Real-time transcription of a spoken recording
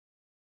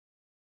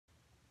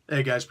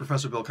Hey guys,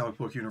 Professor Bill, Comic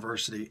Book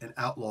University, and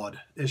Outlawed,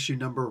 issue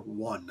number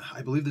 1.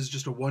 I believe this is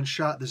just a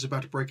one-shot. This is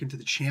about to break into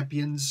the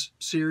Champions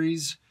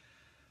series.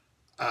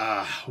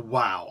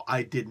 Wow.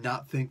 I did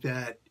not think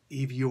that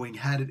Eve Ewing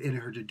had it in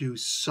her to do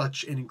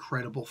such an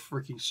incredible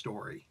freaking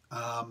story.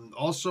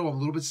 Also, I'm a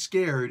little bit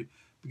scared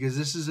because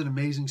this is an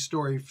amazing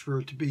story for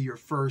it to be your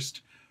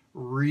first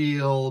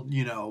real,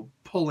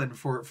 pull-in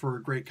for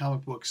a great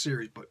comic book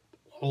series. But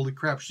holy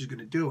crap, she's going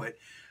to do it.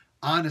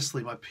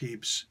 Honestly, my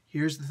peeps,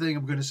 here's the thing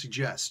I'm going to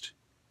suggest.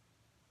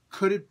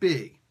 Could it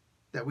be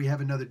that we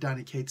have another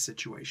Donny Cates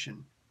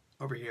situation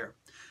over here?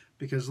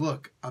 Because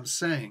look, I'm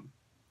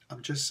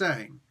just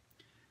saying,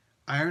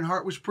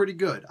 Ironheart was pretty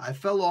good. I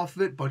fell off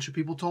of it. A bunch of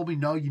people told me,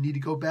 no, you need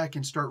to go back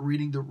and start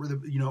reading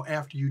the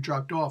after you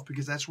dropped off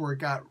because that's where it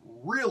got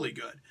really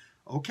good.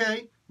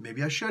 Okay,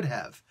 maybe I should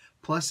have.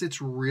 Plus,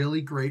 it's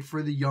really great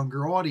for the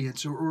younger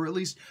audience, or at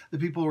least the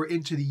people who are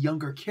into the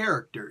younger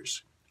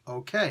characters.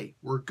 Okay,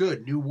 we're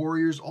good. New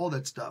Warriors, all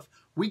that stuff.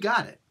 We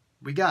got it.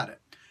 We got it.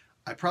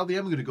 I probably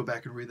am going to go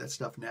back and read that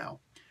stuff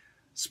now,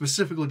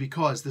 specifically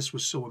because this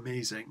was so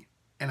amazing,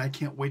 and I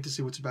can't wait to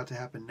see what's about to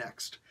happen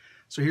next.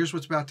 So here's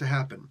what's about to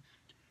happen.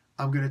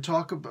 I'm going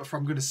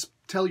to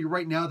tell you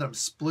right now that I'm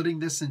splitting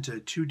this into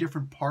 2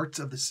 different parts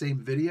of the same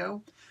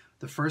video.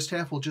 The first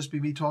half will just be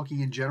me talking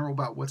in general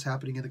about what's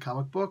happening in the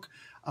comic book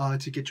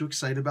to get you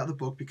excited about the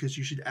book, because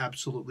you should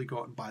absolutely go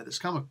out and buy this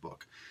comic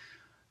book.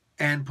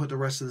 And put the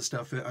rest of the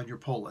stuff on your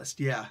pull list.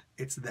 Yeah,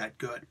 it's that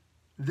good.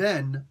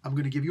 Then I'm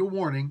going to give you a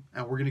warning,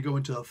 and we're going to go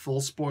into full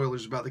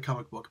spoilers about the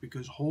comic book,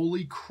 because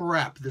holy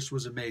crap, this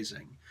was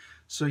amazing.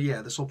 So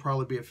yeah, this will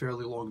probably be a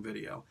fairly long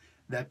video.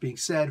 That being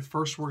said,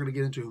 first we're going to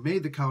get into who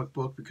made the comic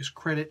book, because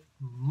credit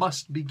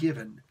must be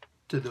given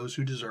to those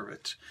who deserve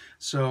it.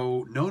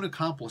 So, known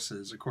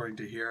accomplices, according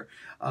to here.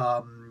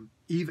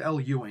 Eve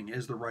L. Ewing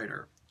is the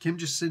writer. Kim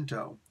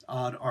Jacinto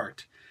on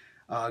art.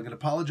 I'm going to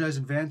apologize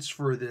in advance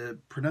for the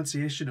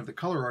pronunciation of the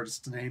color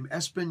artist's name,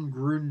 Espen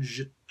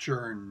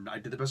Grunjitjern. I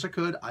did the best I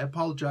could. I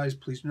apologize.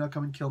 Please do not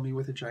come and kill me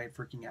with a giant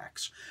freaking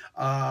axe.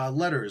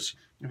 Letters.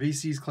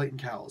 VC's Clayton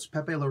Cowles.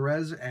 Pepe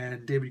Larez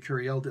and David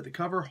Curiel did the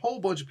cover. Whole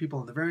bunch of people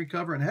on the variant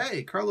cover. And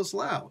hey, Carlos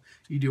Lau,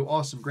 you do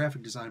awesome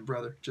graphic design,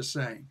 brother. Just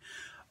saying.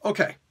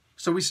 Okay,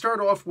 so we start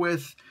off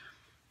with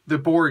the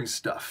boring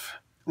stuff.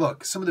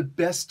 Look, some of the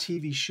best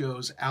TV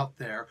shows out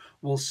there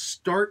will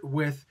start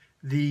with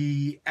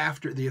the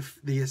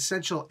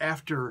essential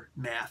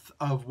aftermath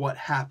of what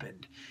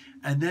happened,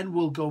 and then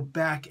we'll go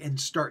back and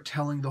start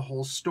telling the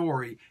whole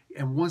story.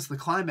 And once the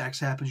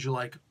climax happens, you're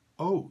like,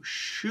 oh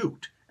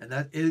shoot. And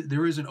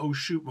there is an oh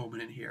shoot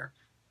moment in here,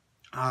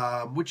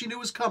 which you knew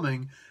was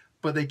coming,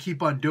 but they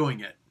keep on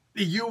doing it.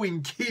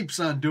 Ewing keeps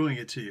on doing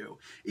it to you.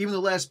 Even the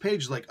last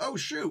page is like, oh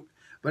shoot.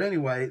 But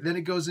anyway, then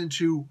it goes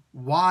into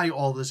why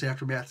all this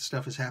aftermath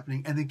stuff is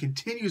happening, and then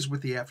continues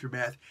with the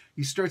aftermath.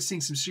 You start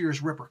seeing some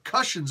serious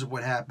repercussions of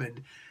what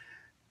happened.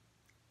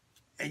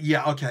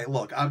 Yeah, okay,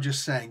 look, I'm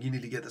just saying, you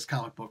need to get this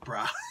comic book,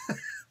 bro.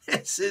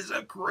 This is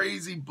a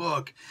crazy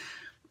book.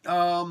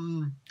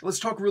 Let's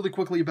talk really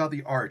quickly about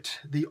the art.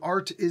 The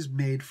art is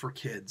made for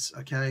kids,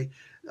 okay?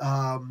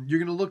 You're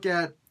going to look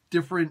at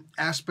different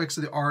aspects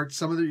of the art.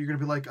 Some of it you're going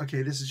to be like,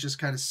 okay, this is just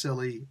kind of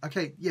silly.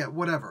 Okay, yeah,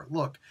 whatever.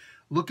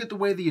 Look at the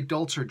way the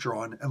adults are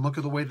drawn, and look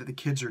at the way that the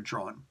kids are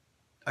drawn.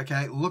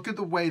 Okay? Look at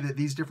the way that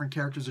these different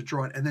characters are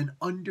drawn, and then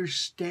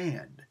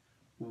understand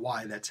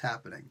why that's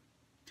happening.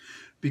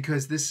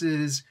 Because this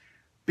is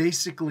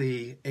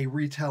basically a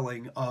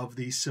retelling of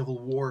the Civil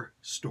War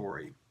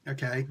story.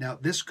 Okay? Now,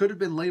 this could have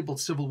been labeled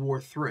Civil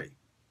War 3.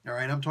 All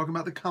right? I'm talking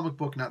about the comic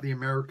book, not the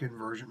American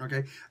version.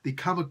 Okay? The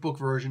comic book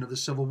version of the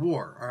Civil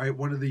War. All right?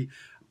 One of the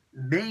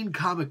main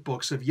comic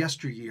books of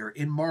yesteryear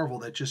in Marvel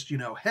that just,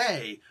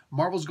 hey,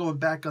 Marvel's going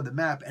back on the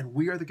map and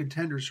we are the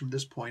contenders from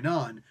this point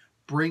on.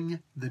 Bring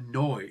the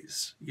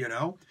noise,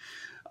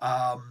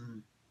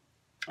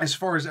 As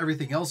far as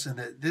everything else in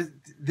it,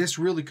 this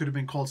really could have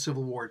been called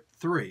Civil War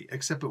 3,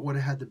 except it would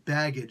have had the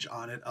baggage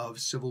on it of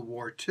Civil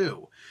War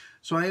 2.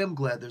 So I am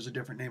glad there's a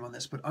different name on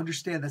this, but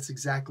understand that's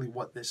exactly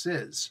what this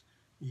is.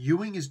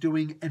 Ewing is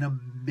doing an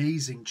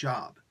amazing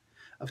job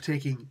of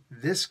taking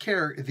these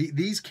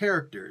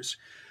characters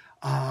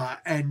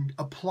and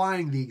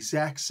applying the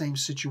exact same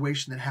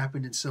situation that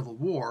happened in Civil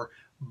War,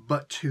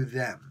 but to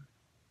them.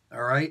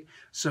 All right?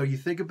 So you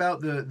think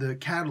about the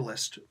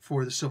catalyst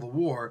for the Civil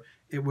War.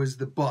 It was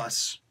the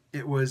bus.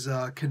 It was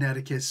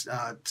Connecticut,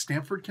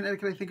 Stamford,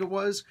 Connecticut, I think it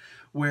was,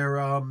 where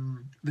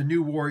the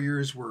New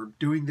Warriors were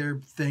doing their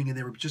thing, and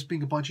they were just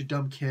being a bunch of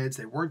dumb kids.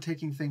 They weren't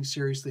taking things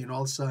seriously, and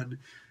all of a sudden,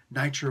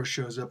 Nitro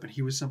shows up, and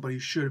he was somebody who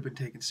should have been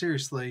taken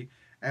seriously.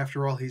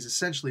 After all, he's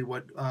essentially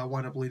what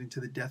wound up leading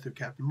to the death of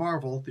Captain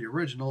Marvel, the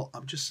original.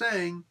 I'm just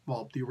saying,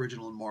 well, the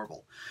original in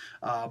Marvel.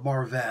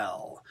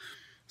 Marvel.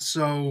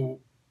 So,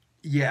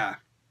 yeah,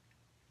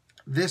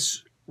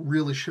 this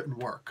really shouldn't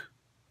work.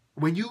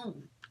 When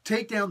you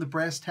take down the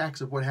brass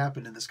tacks of what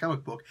happened in this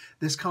comic book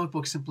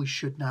simply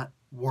should not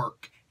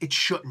work. It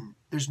shouldn't.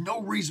 There's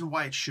no reason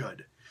why it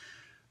should.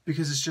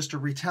 Because it's just a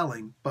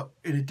retelling, but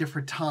in a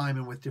different time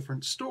and with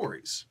different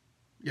stories.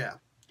 Yeah.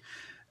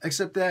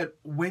 Except that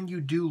when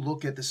you do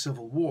look at the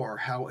Civil War,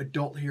 how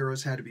adult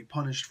heroes had to be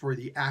punished for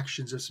the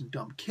actions of some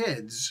dumb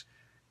kids,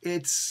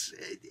 it's,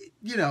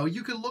 you know,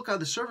 you can look on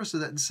the surface of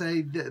that and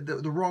say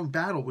the wrong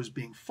battle was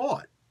being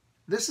fought.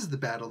 This is the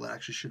battle that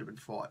actually should have been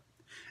fought.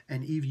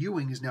 And Eve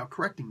Ewing is now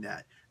correcting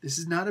that. This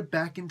is not a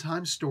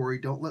back-in-time story.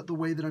 Don't let the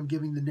way that I'm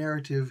giving the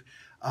narrative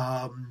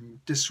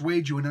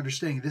dissuade you in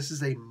understanding. This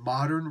is a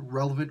modern,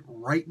 relevant,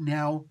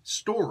 right-now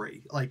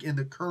story, like in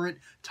the current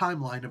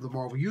timeline of the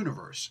Marvel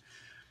Universe.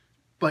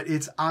 But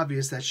it's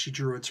obvious that she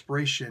drew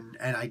inspiration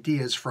and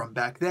ideas from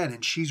back then,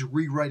 and she's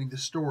rewriting the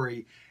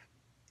story,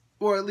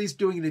 or at least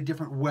doing it a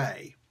different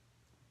way.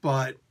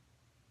 But,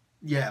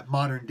 yeah,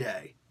 modern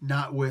day.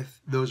 Not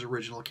with those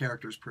original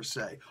characters per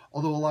se,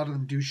 although a lot of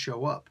them do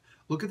show up.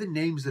 Look at the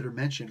names that are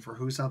mentioned for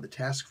who's on the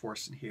task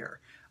force in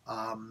here.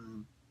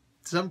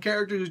 Some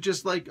characters are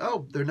just like,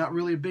 oh, they're not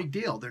really a big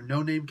deal. They're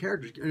no-name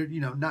characters.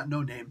 You know, not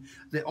no-name.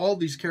 All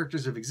these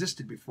characters have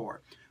existed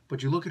before.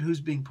 But you look at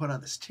who's being put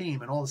on this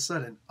team, and all of a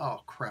sudden,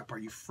 oh, crap, are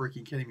you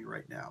freaking kidding me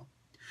right now?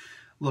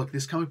 Look,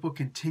 this comic book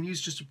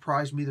continues to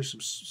surprise me. There's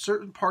some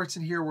certain parts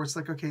in here where it's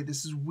like, okay,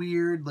 this is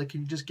weird. Like,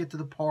 can you just get to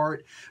the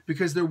part?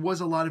 Because there was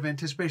a lot of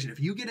anticipation. If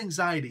you get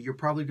anxiety, you're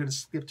probably going to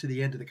skip to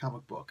the end of the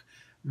comic book.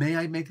 May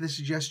I make the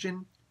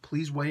suggestion?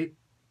 Please wait.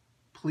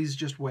 Please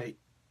just wait.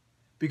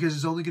 Because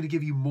it's only going to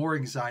give you more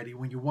anxiety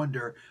when you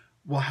wonder,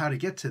 well, how to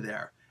get to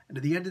there. And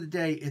at the end of the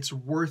day, it's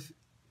worth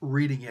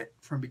reading it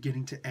from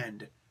beginning to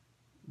end.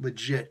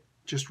 Legit.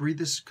 Just read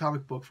this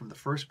comic book from the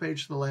first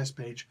page to the last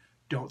page.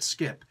 Don't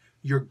skip.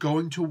 You're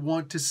going to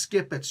want to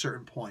skip at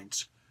certain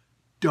points.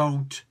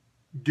 Don't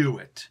do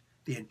it.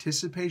 The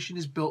anticipation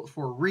is built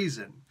for a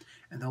reason.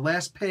 And the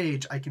last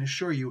page, I can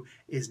assure you,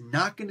 is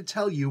not going to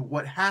tell you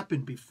what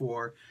happened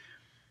before,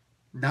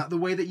 not the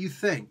way that you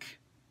think,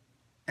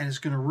 and it's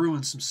going to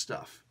ruin some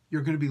stuff.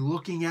 You're going to be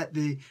looking at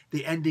the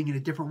ending in a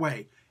different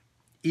way.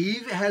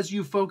 Eve has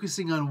you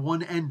focusing on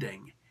one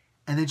ending,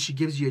 and then she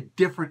gives you a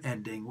different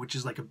ending, which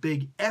is like a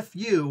big F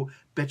you,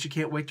 bet you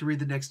can't wait to read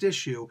the next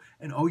issue,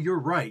 and oh, you're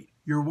right.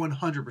 You're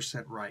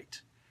 100%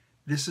 right.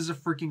 This is a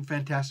freaking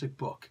fantastic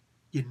book.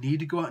 You need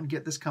to go out and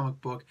get this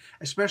comic book,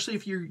 especially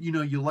if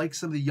you like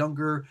some of the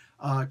younger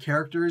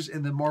characters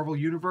in the Marvel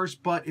Universe.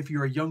 But if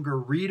you're a younger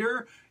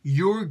reader,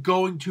 you're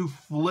going to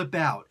flip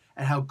out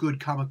at how good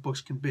comic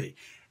books can be.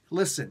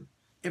 Listen,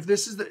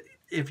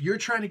 if you're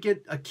trying to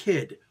get a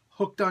kid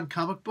hooked on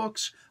comic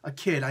books, a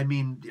kid, I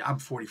mean, I'm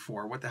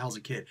 44. What the hell's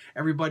a kid?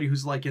 Everybody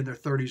who's like in their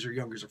 30s or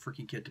younger is a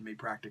freaking kid to me,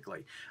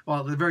 practically.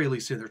 Well, at the very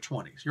least, in their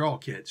 20s. You're all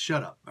kids.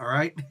 Shut up, all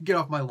right? Get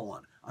off my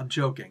lawn. I'm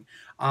joking.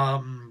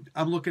 I'm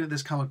looking at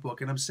this comic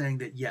book, and I'm saying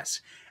that,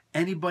 yes,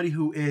 anybody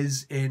who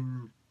is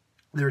in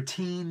their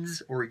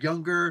teens or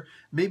younger,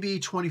 maybe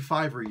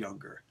 25 or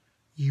younger,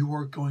 you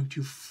are going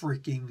to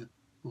freaking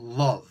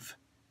love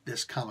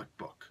this comic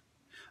book.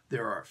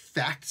 There are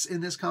facts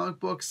in this comic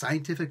book,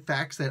 scientific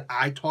facts that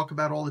I talk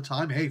about all the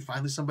time. Hey,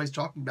 finally somebody's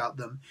talking about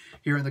them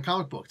here in the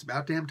comic book. It's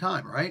about damn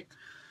time, right?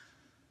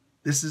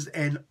 This is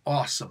an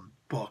awesome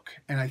book.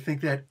 And I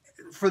think that,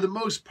 for the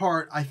most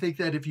part, I think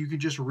that if you could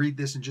just read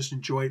this and just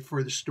enjoy it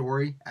for the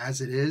story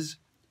as it is,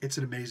 it's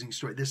an amazing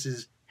story. This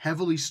is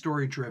heavily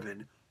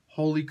story-driven.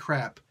 Holy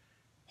crap.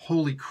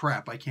 Holy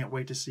crap. I can't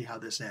wait to see how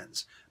this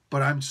ends.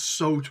 But I'm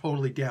so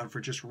totally down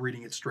for just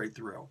reading it straight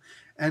through.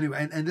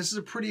 Anyway, and this is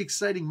a pretty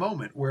exciting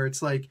moment where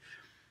it's like,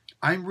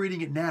 I'm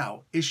reading it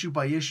now, issue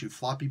by issue,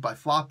 floppy by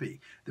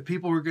floppy. The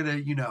people who are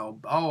going to,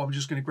 oh, I'm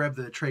just going to grab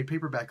the trade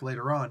paperback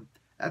later on.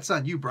 That's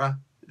on you, bruh.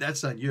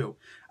 That's on you.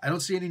 I don't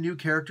see any new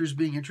characters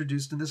being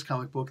introduced in this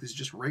comic book. This is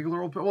just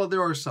regular old... Well,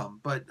 there are some,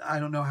 but I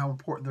don't know how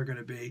important they're going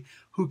to be.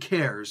 Who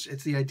cares?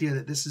 It's the idea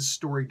that this is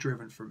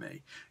story-driven for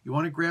me. You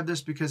want to grab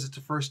this because it's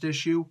a first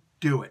issue?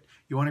 Do it.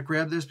 You want to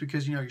grab this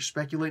because, you're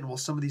speculating, well,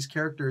 some of these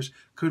characters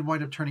could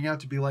wind up turning out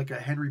to be like a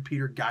Henry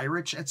Peter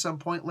Gyrich at some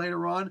point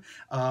later on,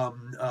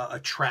 a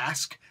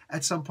Trask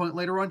at some point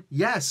later on.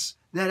 Yes,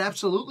 that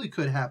absolutely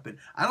could happen.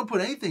 I don't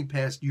put anything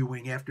past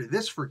Ewing after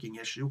this freaking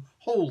issue.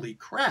 Holy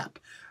crap.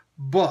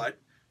 But,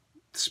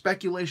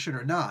 speculation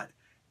or not,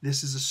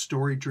 this is a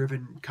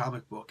story-driven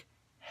comic book.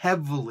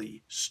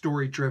 Heavily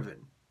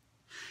story-driven.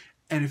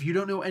 And if you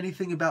don't know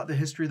anything about the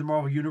history of the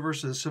Marvel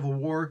Universe or the Civil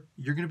War,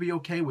 you're going to be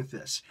okay with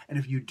this. And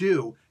if you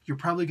do, you're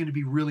probably going to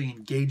be really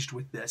engaged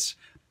with this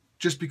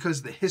just because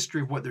of the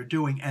history of what they're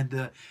doing,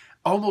 and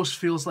almost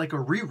feels like a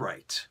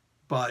rewrite,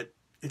 but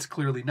it's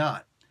clearly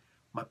not.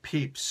 My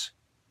peeps,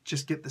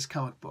 just get this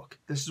comic book.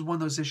 This is one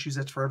of those issues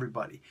that's for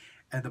everybody.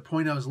 And the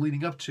point I was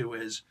leading up to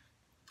is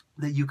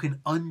that you can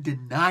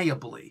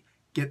undeniably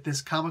get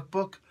this comic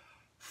book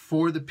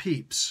for the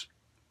peeps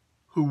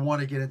who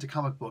want to get into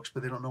comic books,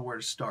 but they don't know where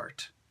to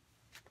start.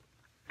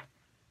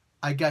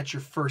 I got your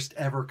first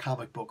ever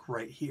comic book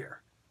right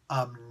here.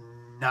 I'm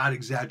not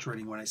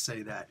exaggerating when I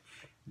say that.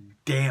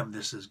 Damn,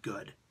 this is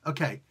good.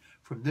 Okay,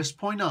 from this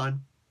point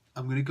on,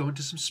 I'm going to go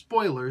into some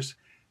spoilers.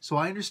 So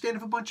I understand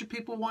if a bunch of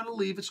people want to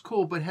leave, it's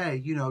cool. But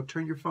hey,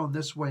 turn your phone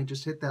this way and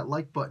just hit that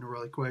like button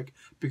really quick,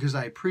 because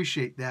I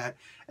appreciate that.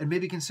 And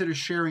maybe consider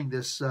sharing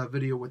this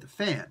video with a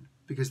fan,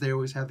 because they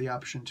always have the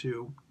option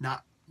to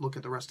not look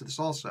at the rest of this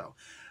also.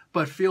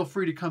 But feel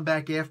free to come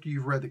back after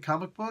you've read the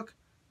comic book,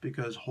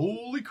 because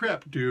holy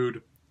crap,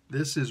 dude,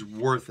 this is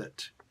worth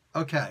it.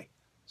 Okay,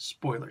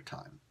 spoiler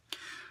time.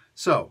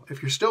 So,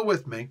 if you're still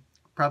with me,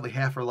 probably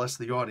half or less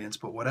of the audience,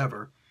 but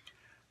whatever,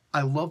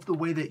 I love the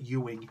way that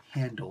Ewing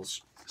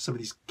handles some of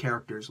these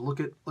characters. Look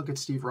at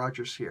Steve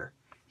Rogers here.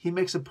 He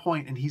makes a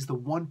point, and he's the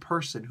one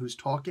person who's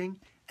talking,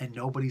 and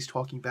nobody's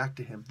talking back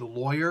to him. The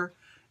lawyer,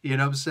 you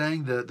know what I'm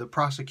saying? The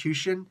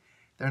prosecution,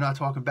 they're not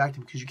talking back to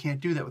him, because you can't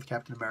do that with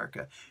Captain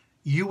America.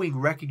 Ewing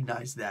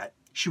recognized that.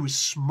 She was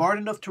smart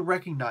enough to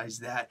recognize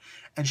that,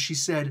 and she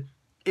said,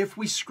 if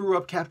we screw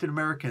up Captain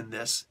America in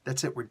this,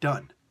 that's it, we're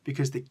done.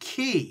 Because the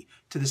key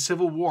to the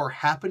Civil War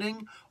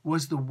happening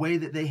was the way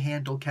that they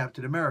handled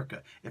Captain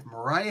America. If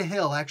Mariah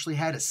Hill actually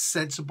had a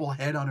sensible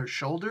head on her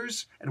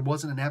shoulders and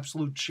wasn't an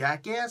absolute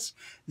jackass,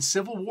 the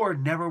Civil War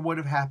never would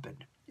have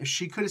happened. If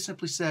she could have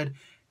simply said,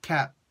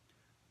 Cap,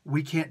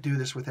 we can't do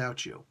this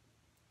without you.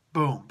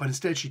 Boom. But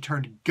instead she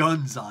turned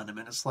guns on him,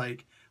 and it's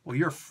like, well,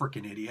 you're a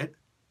freaking idiot.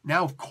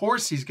 Now, of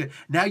course, he's good.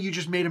 Now you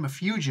just made him a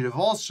fugitive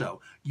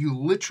also. You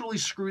literally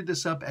screwed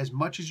this up as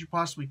much as you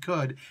possibly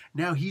could.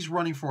 Now he's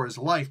running for his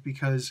life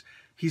because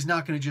he's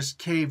not going to just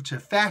cave to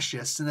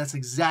fascists, and that's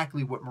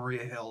exactly what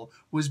Maria Hill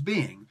was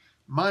being.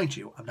 Mind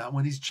you, I'm not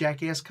one of these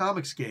jackass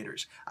comic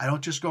skaters. I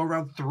don't just go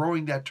around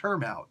throwing that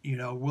term out, you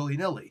know,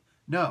 willy-nilly.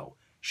 No,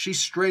 she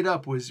straight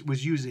up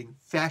was using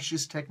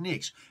fascist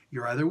techniques.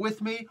 You're either with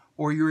me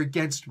or you're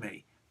against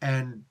me.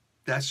 And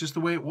that's just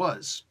the way it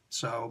was.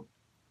 So,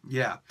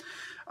 yeah.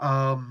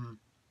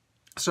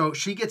 So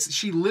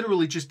she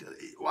literally just,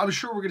 I'm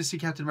sure we're going to see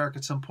Captain America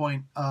at some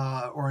point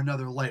or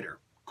another later.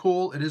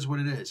 Cool, it is what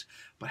it is.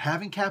 But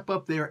having Cap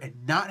up there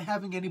and not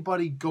having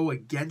anybody go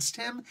against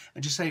him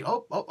and just say,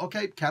 oh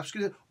okay, Cap's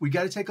good. We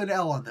got to take an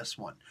L on this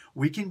one.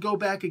 We can go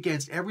back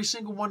against every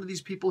single one of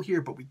these people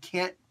here, but we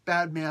can't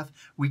bad math.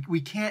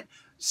 We can't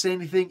say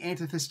anything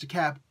antithesis to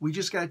Cap. We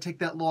just got to take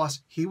that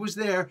loss. He was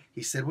there.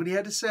 He said what he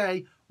had to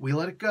say. We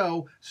let it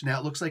go. So now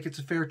it looks like it's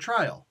a fair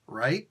trial,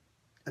 right?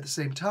 At the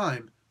same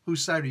time,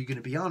 whose side are you going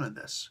to be on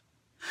this?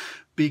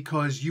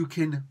 Because you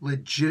can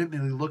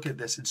legitimately look at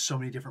this in so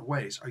many different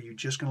ways. Are you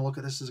just going to look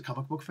at this as a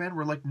comic book fan?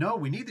 We're like, no,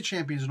 we need the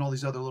champions and all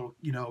these other little,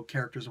 you know,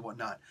 characters and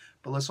whatnot.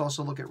 But let's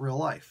also look at real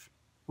life.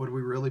 Would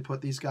we really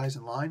put these guys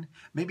in line?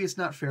 Maybe it's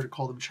not fair to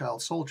call them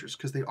child soldiers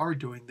because they are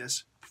doing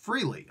this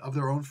freely, of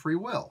their own free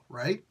will,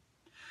 right?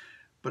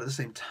 But at the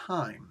same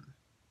time,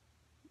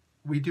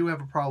 we do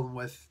have a problem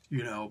with,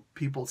 you know,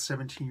 people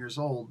 17 years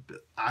old.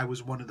 I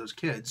was one of those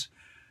kids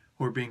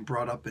who are being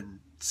brought up and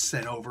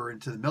sent over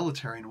into the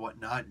military and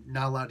whatnot,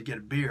 not allowed to get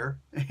a beer.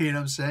 You know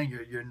what I'm saying?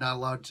 You're not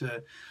allowed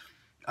to,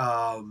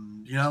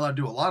 you're not allowed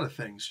to do a lot of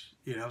things.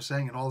 You know what I'm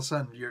saying? And all of a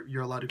sudden,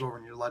 you're allowed to go over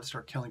and you're allowed to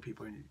start killing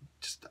people. And you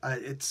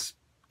just,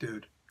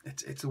 dude,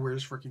 it's the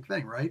weirdest freaking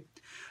thing, right?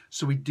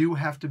 So we do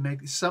have to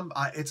make some.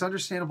 It's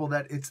understandable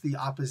that it's the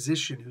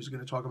opposition who's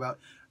going to talk about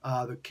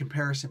the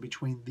comparison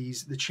between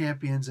the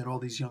champions and all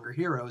these younger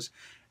heroes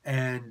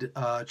and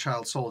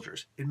child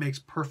soldiers. It makes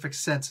perfect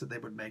sense that they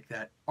would make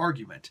that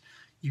argument.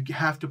 You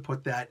have to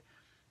put that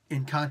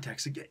in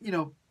context. Again, you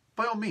know,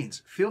 by all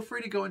means, feel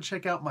free to go and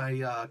check out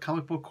my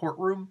comic book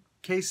courtroom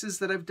cases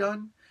that I've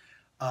done.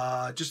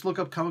 Just look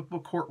up comic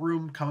book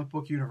courtroom, comic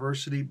book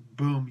university.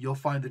 Boom, you'll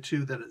find the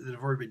two that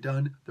have already been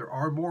done. There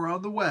are more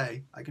on the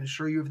way. I can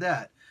assure you of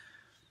that.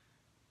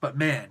 But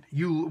man,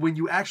 when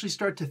you actually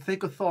start to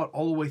think a thought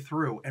all the way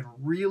through and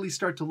really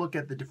start to look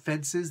at the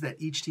defenses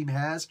that each team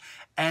has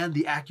and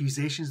the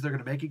accusations they're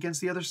going to make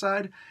against the other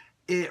side,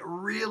 it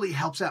really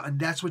helps out. And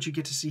that's what you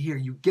get to see here.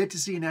 You get to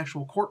see an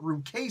actual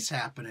courtroom case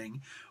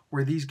happening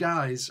where these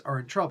guys are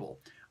in trouble.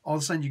 All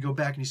of a sudden you go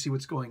back and you see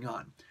what's going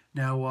on.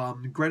 Now,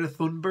 Greta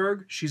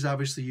Thunberg, she's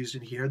obviously used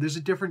in here. There's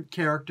a different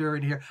character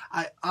in here.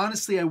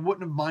 Honestly, I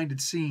wouldn't have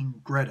minded seeing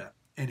Greta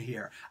in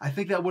here. I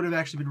think that would have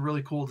actually been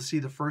really cool to see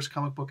the first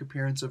comic book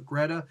appearance of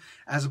Greta,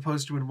 as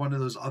opposed to in one of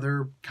those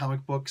other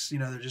comic books, you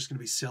know, they're just going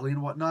to be silly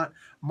and whatnot.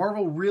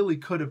 Marvel really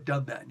could have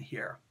done that in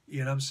here, you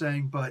know what I'm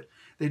saying? But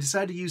they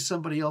decided to use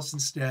somebody else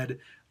instead.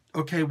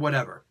 Okay,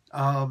 whatever.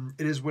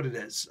 It is what it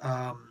is.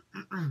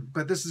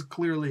 But this is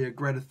clearly a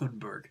Greta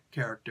Thunberg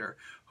character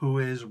who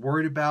is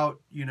worried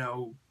about, you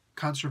know,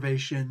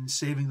 conservation,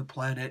 saving the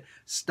planet,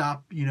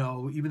 stop, you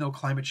know, even though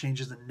climate change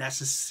isn't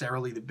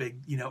necessarily the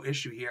big, you know,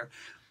 issue here.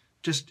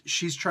 Just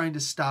she's trying to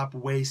stop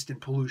waste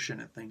and pollution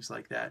and things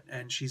like that.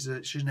 And she's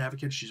an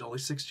advocate. She's only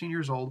 16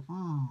 years old.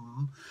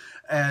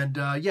 And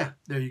yeah,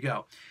 there you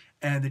go.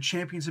 And the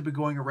champions have been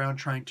going around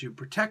trying to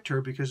protect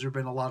her because there have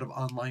been a lot of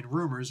online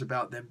rumors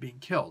about them being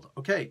killed.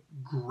 Okay,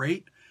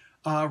 great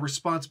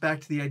response back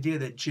to the idea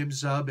that Jim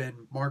Zub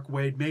and Mark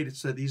Waid made. It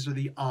said these are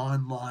the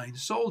online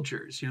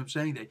soldiers. You know what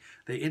I'm saying?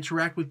 They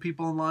interact with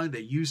people online. They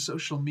use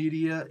social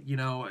media, you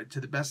know, to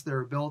the best of their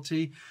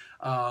ability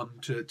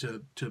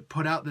to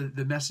put out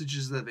the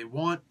messages that they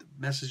want, the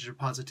message of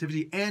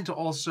positivity, and to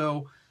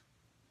also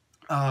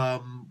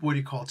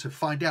to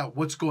find out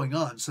what's going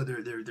on. So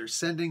they're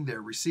sending,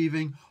 they're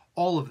receiving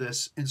all of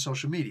this in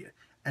social media.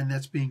 And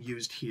that's being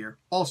used here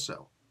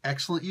also.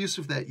 Excellent use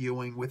of that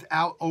Ewing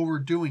without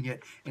overdoing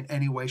it in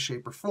any way,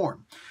 shape, or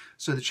form.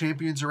 So the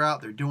champions are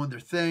out. They're doing their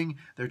thing.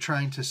 They're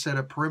trying to set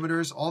up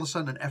perimeters. All of a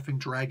sudden, an effing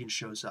dragon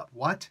shows up.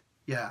 What?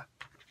 Yeah.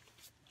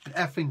 An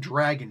effing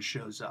dragon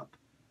shows up.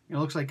 It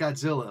looks like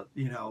Godzilla,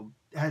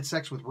 had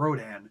sex with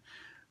Rodan.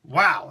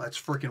 Wow, that's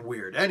freaking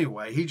weird.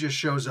 Anyway, he just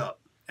shows up.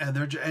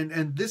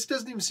 And this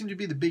doesn't even seem to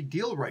be the big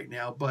deal right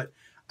now, but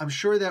I'm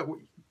sure that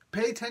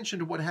pay attention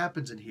to what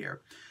happens in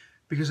here,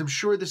 because I'm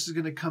sure this is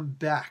going to come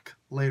back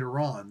later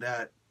on,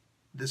 that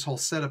this whole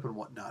setup and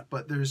whatnot.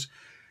 But there's,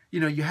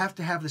 you have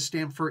to have the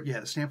Stamford,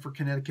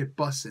 Connecticut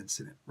bus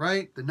incident,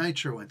 right? The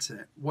Nitro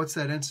incident. What's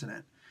that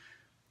incident?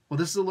 Well,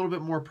 this is a little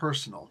bit more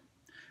personal,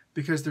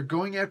 because they're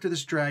going after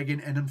this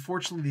dragon, and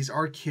unfortunately these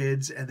are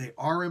kids, and they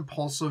are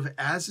impulsive,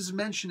 as is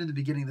mentioned in the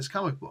beginning of this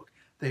comic book.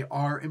 They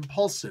are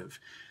impulsive.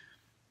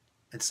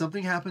 And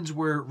something happens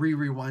where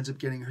Riri winds up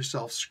getting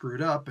herself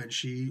screwed up, and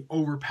she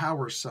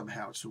overpowers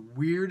somehow. It's the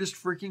weirdest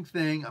freaking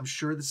thing. I'm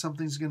sure that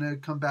something's going to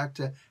come back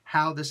to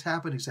how this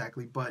happened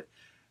exactly, but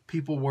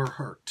people were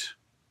hurt.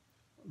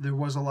 There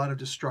was a lot of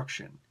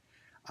destruction.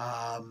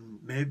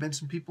 May have been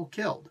some people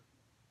killed.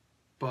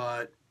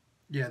 But,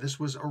 yeah, this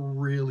was a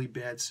really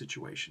bad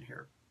situation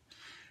here.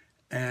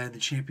 And the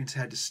champions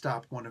had to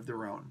stop one of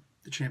their own.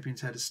 The champions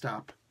had to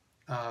stop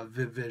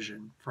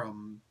Vision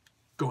from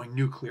going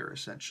nuclear,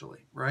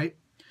 essentially, right?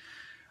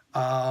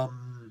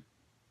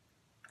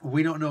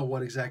 We don't know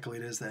what exactly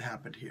it is that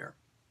happened here,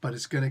 but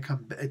it's going to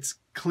come. It's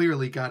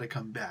clearly got to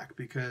come back,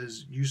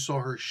 because you saw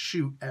her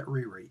shoot at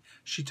Riri.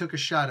 She took a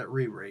shot at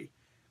Riri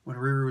when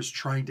Riri was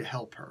trying to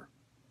help her.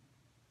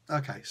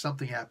 Okay,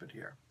 something happened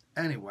here.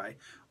 Anyway,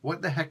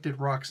 what the heck did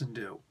Roxanne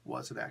do?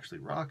 Was it actually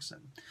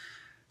Roxanne?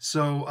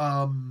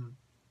 So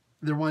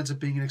there winds up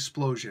being an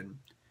explosion,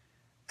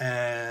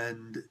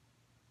 and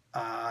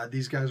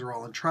these guys are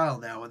all on trial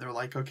now, and they're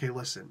like, okay,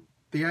 listen,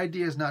 the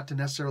idea is not to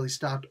necessarily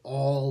stop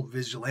all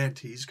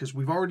vigilantes, because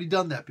we've already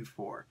done that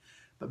before,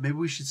 but maybe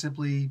we should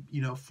simply,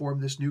 form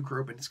this new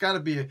group. And it's got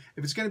to be, if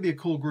it's going to be a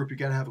cool group, you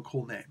got to have a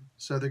cool name.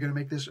 So they're going to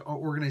make this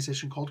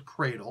organization called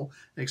Cradle.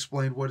 They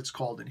explain what it's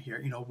called in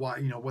here, why,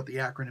 what the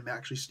acronym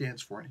actually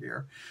stands for in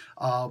here.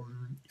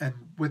 And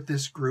with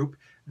this group,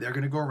 they're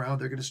going to go around,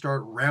 they're going to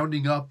start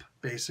rounding up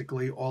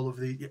basically all of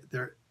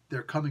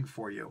they're coming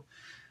for you.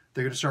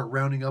 They're going to start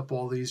rounding up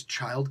all these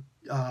child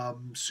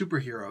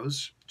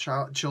superheroes,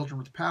 children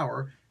with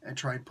power, and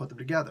try and put them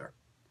together.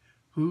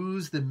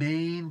 Who's the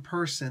main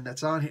person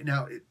that's on here?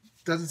 Now, it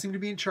doesn't seem to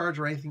be in charge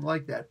or anything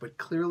like that, but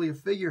clearly a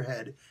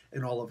figurehead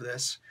in all of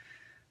this.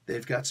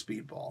 They've got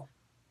Speedball.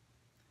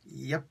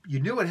 Yep, you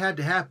knew it had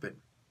to happen.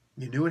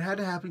 You knew it had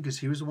to happen because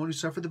he was the one who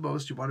suffered the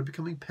most. You wanted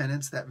becoming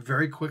penance. That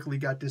very quickly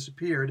got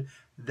disappeared.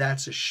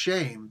 That's a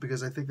shame,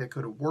 because I think that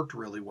could have worked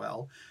really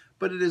well.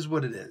 But it is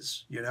what it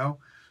is, They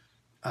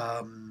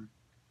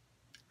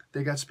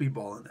got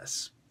Speedball in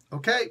this.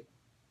 Okay.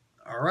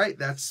 All right.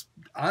 That's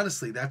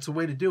a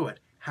way to do it.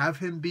 Have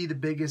him be the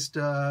biggest,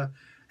 have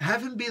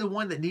him be the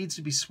one that needs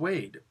to be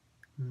swayed.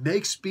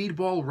 Make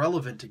Speedball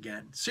relevant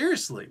again.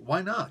 Seriously,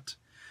 why not?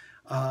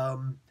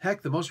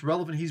 Heck, the most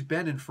relevant he's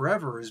been in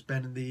forever has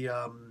been in the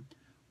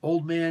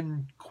Old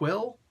Man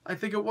Quill, I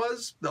think it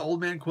was. The Old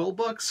Man Quill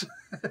books,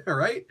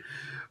 right?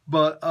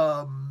 But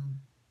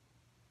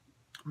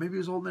maybe it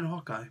was Old Man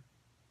Hawkeye.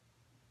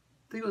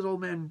 I think it was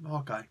Old Man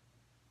Hawkeye.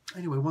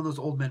 Anyway, one of those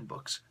old men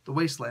books, the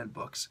Wasteland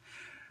books.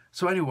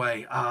 So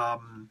anyway,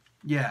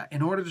 yeah,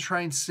 in order to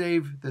try and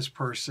save this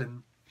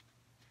person,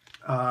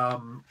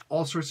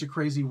 all sorts of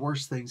crazy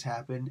worse things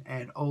happen.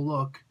 And oh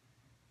look,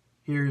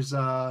 here's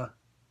what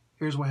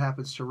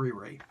happens to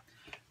Riri.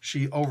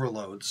 She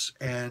overloads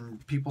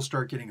and people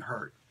start getting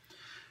hurt.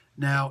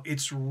 Now,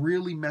 it's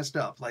really messed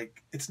up.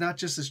 Like, it's not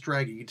just this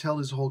dragon. You can tell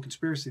there's a whole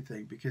conspiracy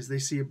thing, because they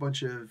see a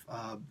bunch of,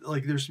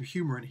 there's some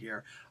humor in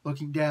here.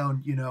 Looking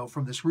down,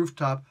 from this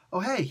rooftop, oh,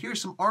 hey, here's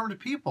some armed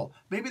people.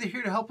 Maybe they're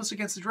here to help us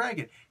against the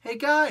dragon. Hey,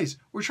 guys,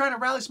 we're trying to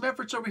rally some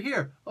efforts over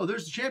here. Oh,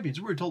 there's the champions.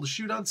 We were told to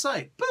shoot on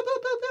sight. Pew, pew,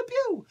 pew, pew,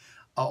 pew.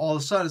 All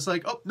of a sudden, it's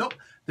like, oh, nope,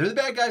 they're the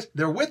bad guys.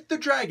 They're with the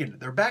dragon.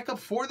 They're back up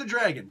for the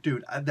dragon.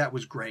 Dude, that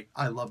was great.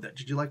 I love that.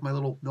 Did you like my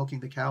little milking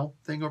the cow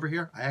thing over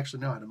here? I actually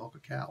know how to milk a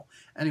cow.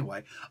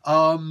 Anyway,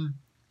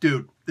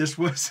 dude, this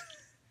was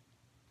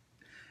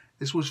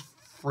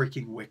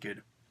freaking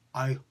wicked.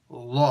 I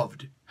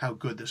loved how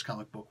good this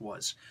comic book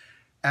was.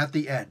 At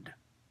the end.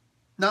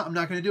 No, I'm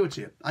not going to do it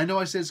to you. I know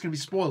I said it's going to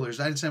be spoilers.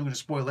 I didn't say I'm going to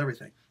spoil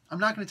everything. I'm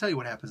not going to tell you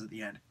what happens at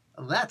the end.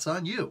 That's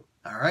on you.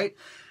 All right?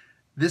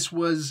 This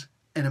was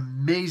an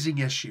amazing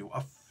issue,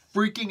 a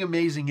freaking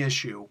amazing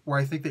issue, where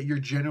I think that you're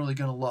generally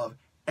going to love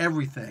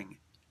everything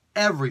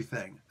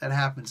that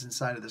happens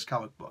inside of this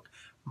comic book.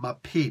 My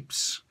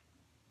peeps,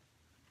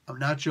 I'm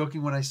not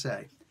joking when I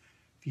say,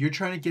 if you're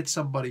trying to get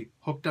somebody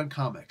hooked on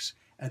comics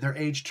and they're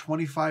age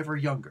 25 or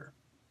younger,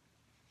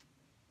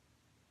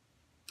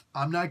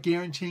 I'm not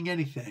guaranteeing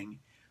anything.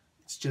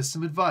 It's just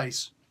some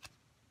advice.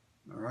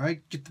 All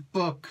right, get the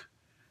book,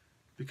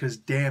 because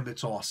damn,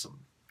 it's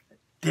awesome.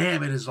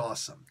 Damn, it is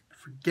awesome.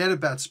 Forget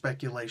about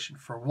speculation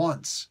for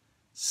once.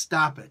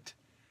 Stop it.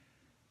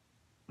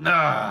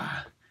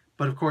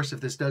 But of course, if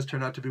this does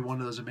turn out to be one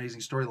of those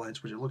amazing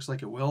storylines, which it looks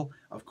like it will,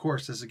 of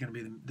course, this is going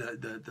to be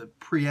the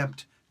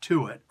preempt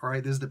to it. All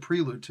right, this is the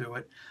prelude to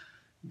it.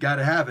 Got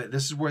to have it.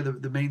 This is where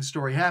the main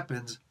story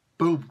happens.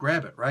 Boom,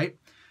 grab it, right?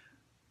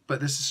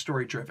 But this is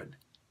story driven.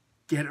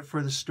 Get it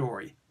for the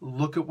story.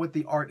 Look at what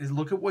the art is.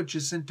 Look at what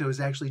Jacinto is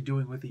actually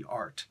doing with the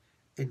art.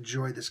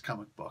 Enjoy this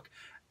comic book.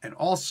 And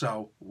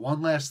also,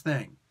 one last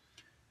thing.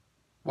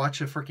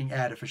 Watch a freaking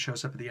ad if it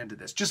shows up at the end of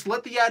this. Just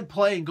let the ad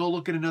play and go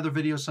look at another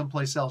video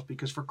someplace else,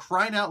 because for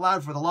crying out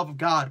loud, for the love of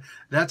God,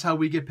 that's how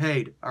we get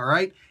paid, all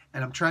right?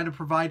 And I'm trying to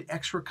provide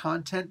extra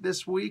content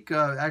this week,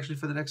 actually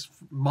for the next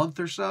month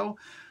or so,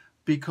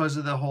 because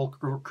of the whole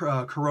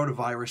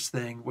coronavirus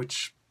thing,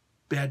 which,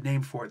 bad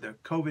name for it, the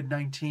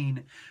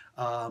COVID-19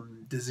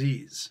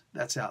 disease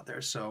that's out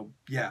there. So,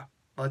 yeah,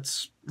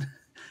 let's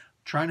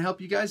try and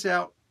help you guys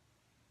out.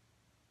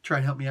 Try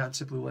and help me out and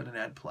simply let an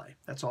ad play.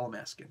 That's all I'm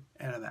asking.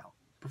 And I'm out.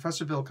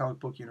 Professor Bill, Comic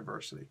Book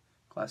University.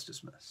 Class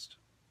dismissed.